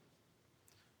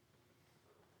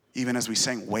 Even as we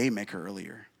sang Waymaker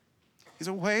earlier. He's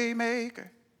a waymaker,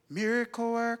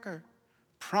 miracle worker,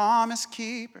 promise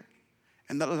keeper,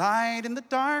 and the light in the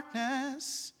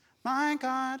darkness, my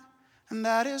God, and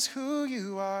that is who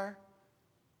you are.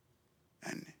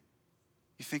 And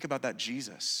you think about that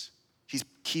Jesus. He's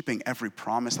keeping every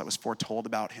promise that was foretold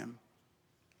about him.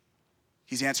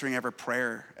 He's answering every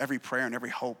prayer and every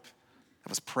hope that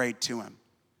was prayed to him.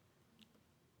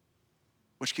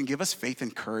 Which can give us faith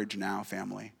and courage now,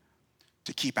 family,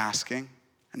 to keep asking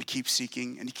and to keep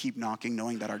seeking and to keep knocking,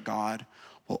 knowing that our God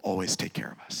will always take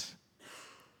care of us.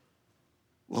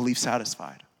 We'll leave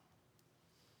satisfied.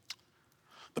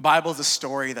 The Bible is a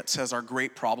story that says our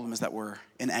great problem is that we're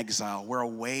in exile. We're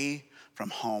away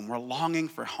from home. We're longing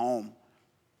for home.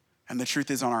 And the truth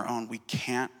is, on our own, we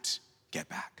can't get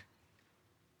back.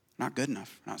 Not good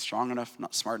enough, not strong enough,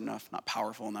 not smart enough, not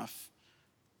powerful enough.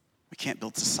 We can't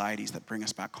build societies that bring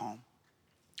us back home.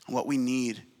 What we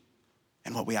need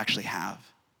and what we actually have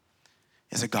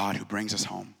is a God who brings us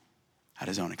home at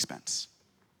his own expense.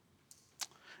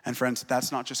 And friends,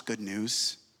 that's not just good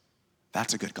news.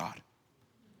 That's a good God.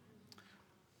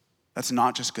 That's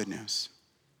not just good news.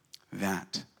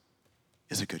 That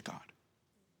is a good God.